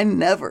 So I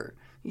never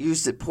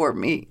used it, poor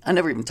me. I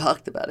never even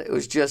talked about it. It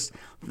was just,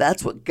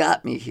 that's what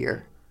got me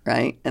here,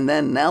 right? And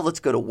then now let's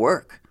go to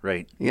work.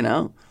 Right. You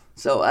know?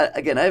 So I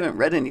haven't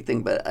read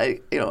anything, but I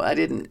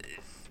didn't,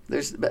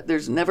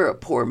 there's never a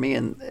poor me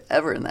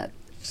ever in that.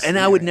 And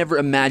I would never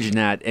imagine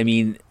that. I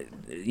mean,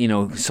 you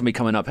know, somebody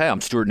coming up, hey,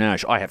 I'm Stuart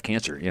Nash. I have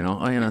cancer. You know,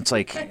 it's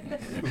like,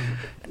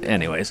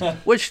 anyways,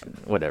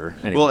 whatever.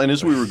 Anyway. Well, and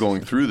as we were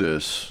going through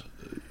this,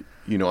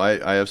 you know,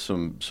 I have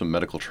some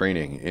medical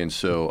training, and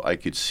so I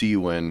could see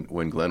when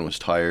Glenn was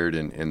tired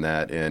and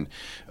that, and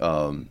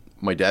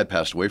my dad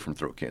passed away from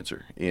throat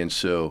cancer, and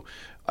so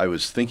I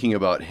was thinking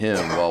about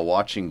him while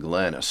watching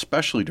Glenn,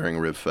 especially during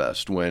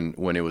RibFest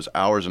when it was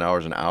hours and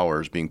hours and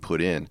hours being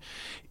put in,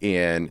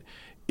 and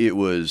it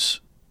was.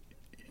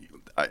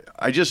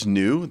 I just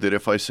knew that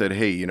if I said,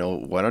 hey, you know,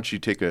 why don't you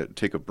take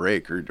a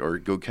break or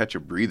go catch a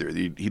breather,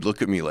 he'd look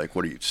at me like,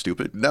 what are you,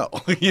 stupid? No,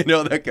 you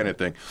know, that kind of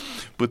thing.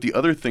 But the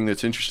other thing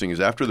that's interesting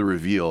is after the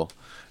reveal,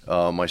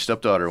 my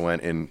stepdaughter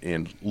went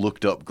and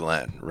looked up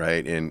Glenn,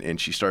 right? And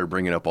she started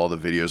bringing up all the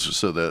videos.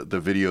 So the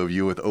video of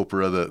you with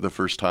Oprah the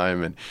first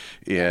time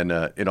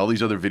and all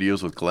these other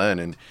videos with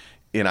Glenn.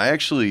 And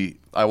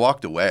I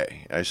walked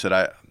away. I said,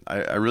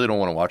 I really don't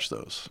want to watch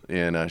those.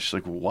 And she's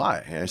like, well,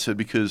 why? And I said,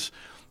 because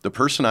the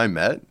person I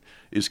met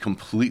is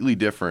completely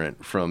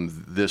different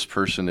from this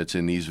person that's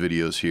in these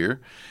videos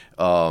here.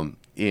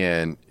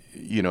 And,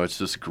 you know, it's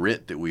this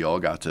grit that we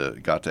all got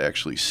to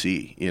actually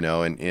see, you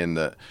know, and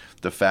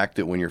the fact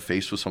that when you're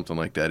faced with something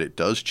like that, it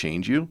does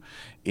change you.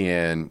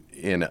 And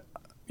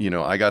you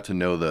know, I got to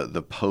know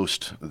the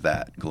post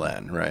that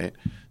Glenn, right?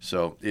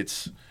 So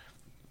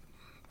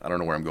I don't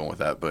know where I'm going with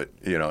that, but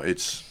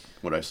it's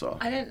what I saw.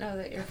 I didn't know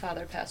that your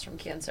father passed from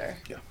cancer.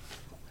 Yeah.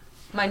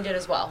 Mine did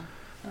as well.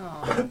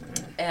 Oh,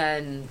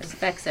 And it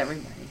affects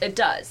everybody. it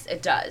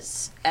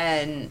does.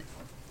 And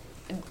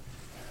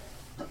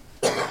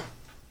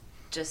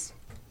just,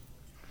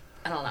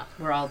 I don't know.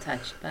 We're all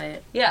touched by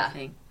it. Yeah. I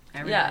think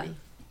everybody.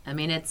 I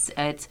mean, it's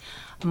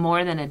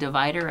more than a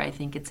divider. I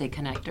think it's a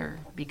connector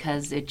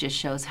because it just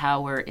shows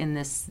how we're in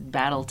this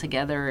battle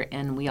together,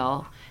 and we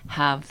all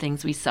have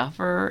things we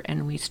suffer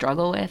and we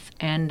struggle with.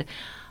 And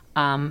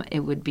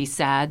it would be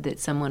sad that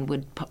someone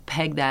would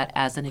peg that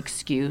as an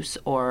excuse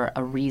or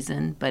a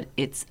reason, but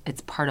it's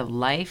part of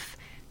life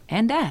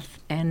and death,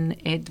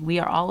 and we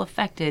are all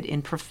affected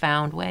in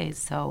profound ways.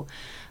 So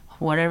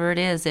whatever it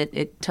is,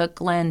 it took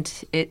Glenn.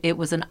 It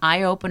was an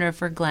eye opener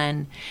for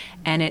Glenn,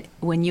 and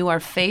when you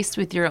are faced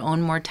with your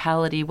own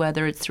mortality,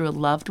 whether it's through a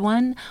loved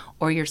one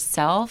or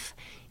yourself,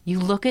 you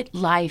look at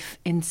life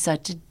in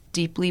such a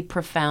deeply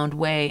profound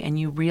way, and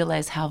you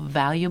realize how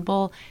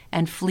valuable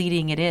and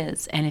fleeting it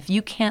is. And if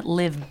you can't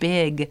live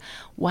big,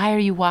 why are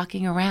you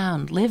walking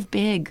around? Live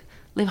big,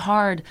 live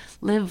hard,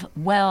 live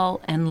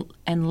well, and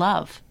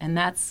love. And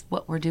that's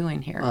what we're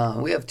doing here.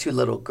 We have 2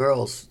 little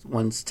girls.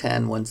 One's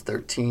 10, one's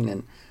 13,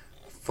 and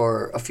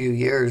for a few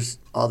years,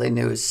 all they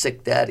knew is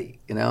sick daddy,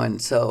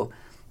 and so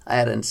I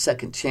had a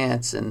second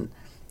chance, and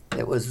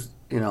it was,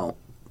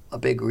 a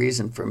big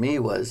reason for me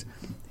was,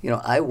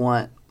 I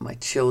want my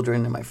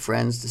children and my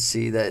friends to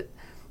see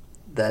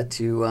that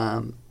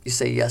you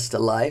say yes to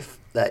life,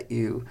 that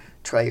you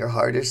try your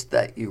hardest,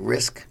 that you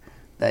risk,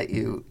 that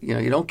you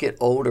don't get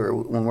older.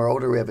 When we're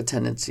older, we have a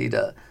tendency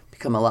to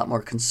become a lot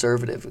more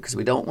conservative because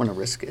we don't want to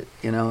risk it,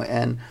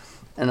 and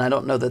I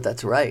don't know that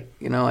that's right.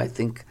 I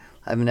think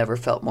I've never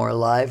felt more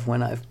alive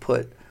when I've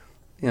put,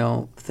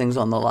 things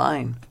on the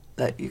line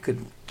that you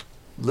could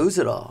lose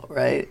it all,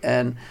 right?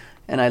 And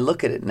I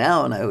look at it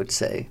now and I would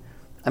say,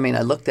 I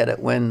looked at it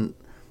when,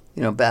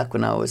 back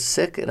when I was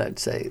sick, and I'd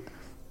say,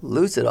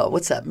 lose it all.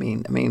 What's that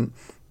mean?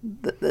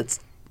 That's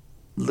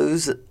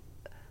lose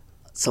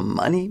some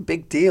money,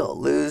 big deal.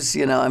 Lose,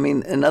 in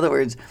other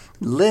words,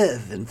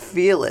 live and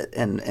feel it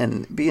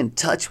and be in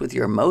touch with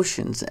your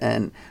emotions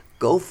and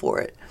go for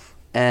it.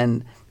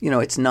 And,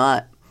 it's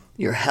not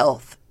your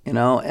health,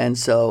 and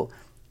so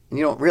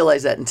you don't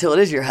realize that until it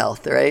is your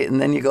health, right? And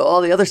then you go, all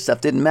the other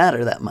stuff didn't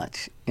matter that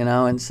much,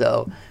 and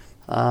so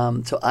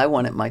I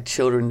wanted my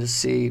children to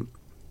see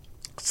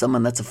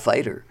someone that's a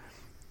fighter,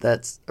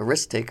 that's a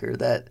risk taker,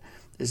 that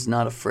is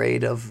not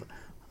afraid of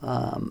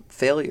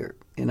failure,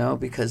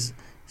 because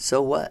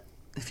so what?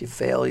 If you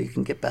fail, you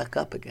can get back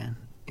up again,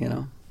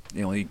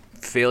 The only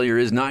failure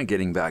is not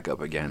getting back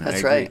up again. That's I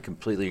agree, right.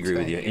 completely agree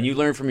That's with you. right. And you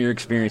learn from your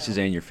experiences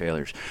and your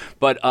failures.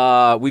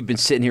 But we've been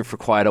sitting here for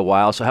quite a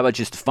while, so how about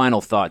just final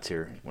thoughts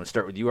here? Want to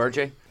start with you,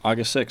 RJ?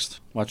 August 6th.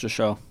 Watch the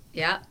show.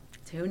 Yeah,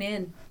 tune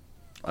in.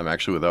 I'm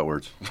actually without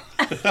words.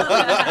 Said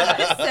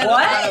a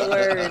lot of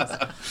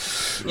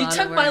words. You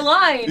took my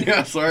line.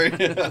 Yeah, sorry.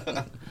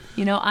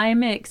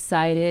 I'm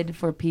excited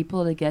for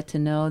people to get to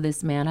know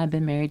this man I've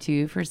been married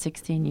to for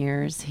 16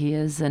 years. He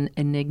is an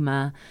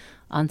enigma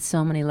on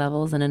so many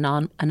levels, an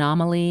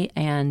anomaly,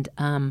 and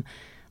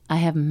I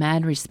have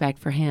mad respect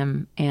for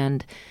him.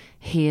 And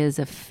he is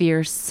a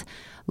fierce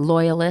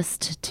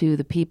loyalist to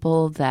the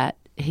people that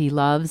he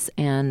loves,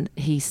 and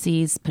he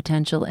sees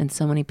potential in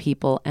so many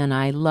people, and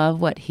I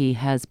love what he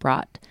has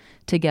brought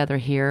together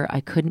here. I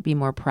couldn't be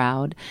more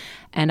proud.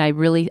 And I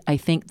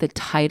think the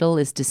title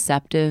is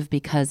deceptive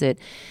because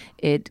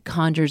it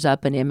conjures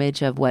up an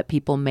image of what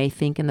people may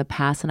think in the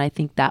past, and I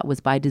think that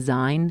was by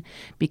design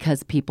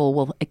because people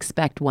will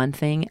expect one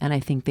thing, and I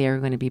think they are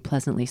going to be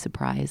pleasantly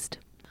surprised.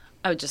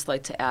 I would just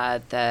like to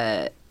add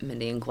that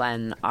Mindy and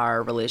Glenn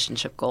are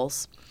relationship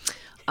goals.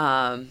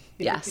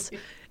 Yes.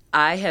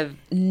 I have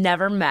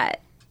never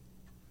met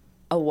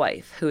a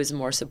wife who is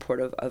more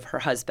supportive of her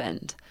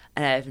husband,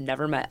 and I've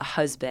never met a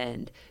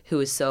husband who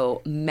is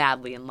so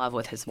madly in love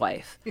with his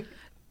wife.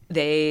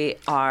 They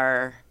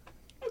are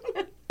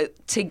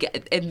together,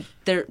 and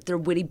their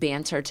witty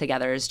banter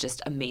together is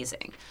just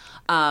amazing.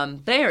 But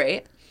at any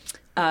rate,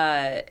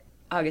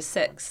 August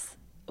 6th,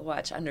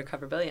 watch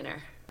Undercover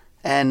Billionaire.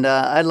 And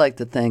I'd like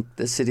to thank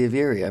the city of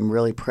Erie. I'm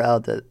really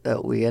proud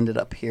that we ended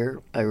up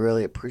here. I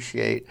really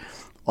appreciate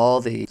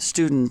all the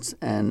students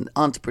and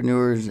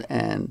entrepreneurs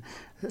and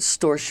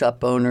store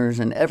shop owners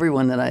and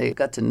everyone that I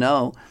got to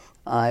know.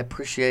 I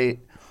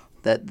appreciate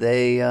that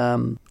they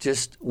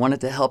just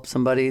wanted to help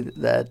somebody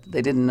that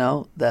they didn't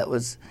know that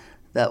was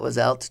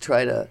out to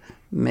try to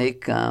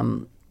make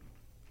a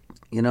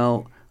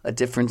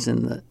difference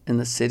in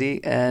the city,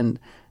 and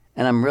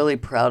I'm really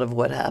proud of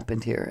what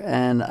happened here,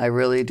 and I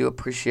really do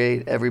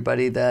appreciate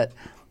everybody that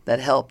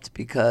helped,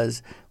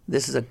 because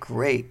this is a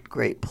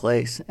great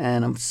place,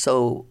 and I'm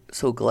so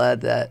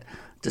glad that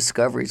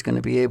Discovery is going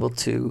to be able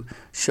to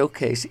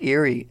showcase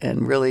Erie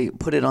and really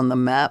put it on the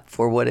map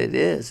for what it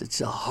is. It's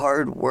a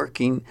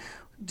hard-working,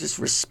 just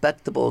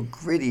respectable,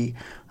 gritty,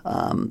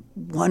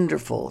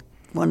 wonderful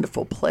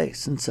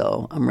place. And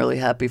so I'm really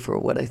happy for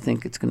what I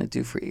think it's going to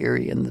do for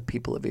Erie and the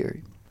people of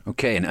Erie.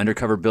 Okay, an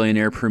Undercover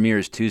Billionaire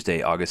premieres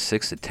Tuesday, August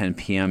 6th at 10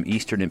 p.m.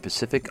 Eastern and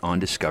Pacific on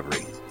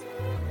Discovery.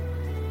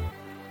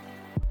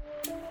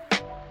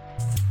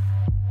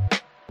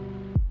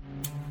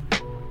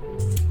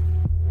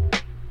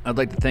 I'd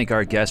like to thank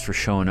our guests for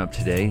showing up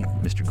today,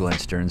 Mr. Glenn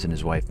Stearns and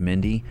his wife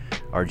Mindy,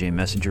 RJ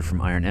Messenger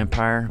from Iron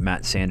Empire,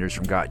 Matt Sanders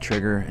from Got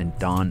Trigger, and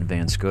Don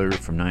Van Scoter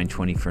from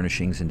 920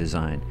 Furnishings and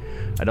Design.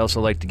 I'd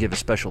also like to give a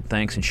special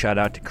thanks and shout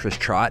out to Chris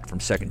Trott from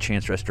Second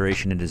Chance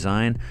Restoration and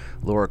Design,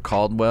 Laura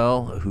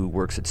Caldwell, who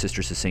works at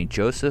Sisters of St.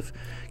 Joseph,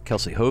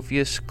 Kelsey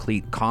Hofius,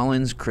 Cleet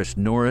Collins, Chris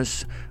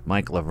Norris,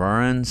 Mike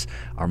Lavarens,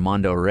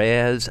 Armando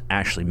Reyes,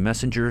 Ashley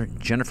Messenger,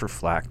 Jennifer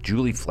Flack,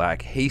 Julie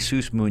Flack,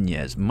 Jesus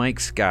Muñez, Mike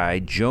Sky,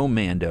 Joe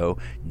Mando,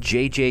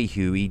 JJ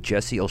Huey,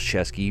 Jesse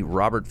Olszewski,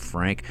 Robert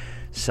Frank,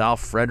 Sal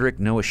Frederick,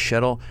 Noah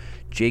Shettle,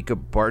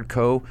 Jacob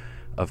Bartko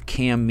of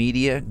Cam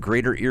Media,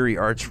 Greater Erie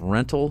Arts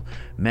Rental,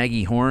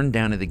 Maggie Horn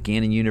down at the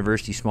Gannon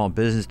University Small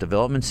Business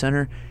Development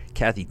Center,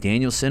 Kathy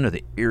Danielson of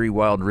the Erie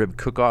Wild Rib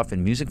Cook-Off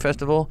and Music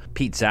Festival,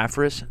 Pete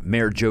Zafaris,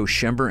 Mayor Joe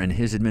Schember and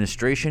his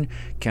administration,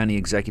 County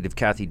Executive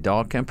Kathy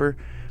Dahlkemper,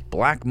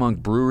 Black Monk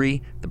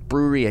Brewery, the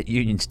brewery at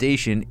Union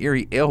Station,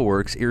 Erie Ale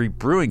Works, Erie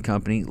Brewing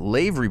Company,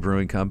 Lavery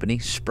Brewing Company,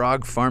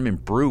 Sprague Farm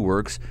and Brew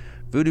Works,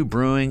 Voodoo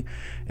Brewing,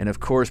 and of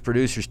course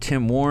producers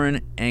Tim Warren,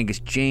 Angus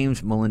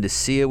James, Melinda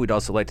Sia. We'd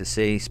also like to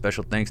say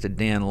special thanks to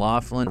Dan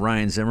Laughlin,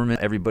 Ryan Zimmerman,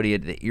 everybody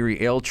at the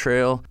Erie Ale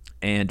Trail,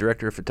 and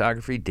Director of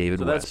Photography, David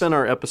So West. that's been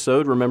our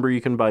episode. Remember,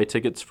 you can buy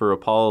tickets for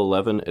Apollo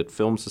 11 at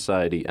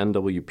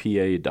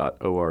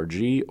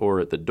filmsocietynwpa.org or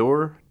at the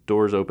door.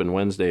 Doors open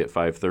Wednesday at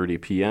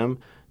 5:30 p.m.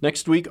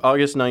 Next week,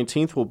 August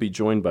 19th, we'll be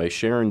joined by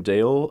Sharon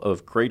Dale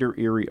of Greater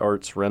Erie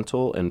Arts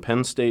Rental and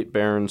Penn State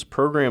Barron's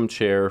Program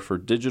Chair for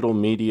Digital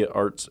Media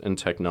Arts and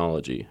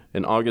Technology.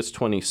 And August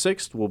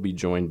 26th, we'll be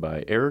joined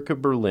by Erica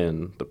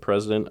Berlin, the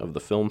president of the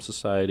Film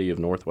Society of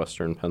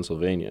Northwestern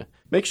Pennsylvania.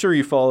 Make sure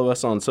you follow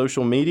us on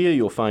social media.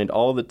 You'll find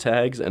all the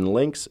tags and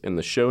links in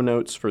the show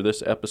notes for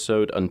this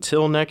episode.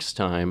 Until next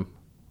time,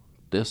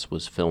 this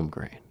was Film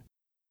Grain.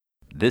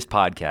 This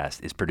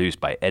podcast is produced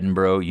by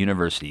Edinboro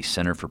University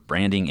Center for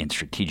Branding and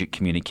Strategic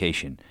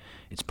Communication.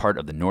 It's part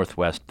of the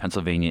Northwest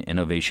Pennsylvania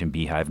Innovation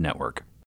Beehive Network.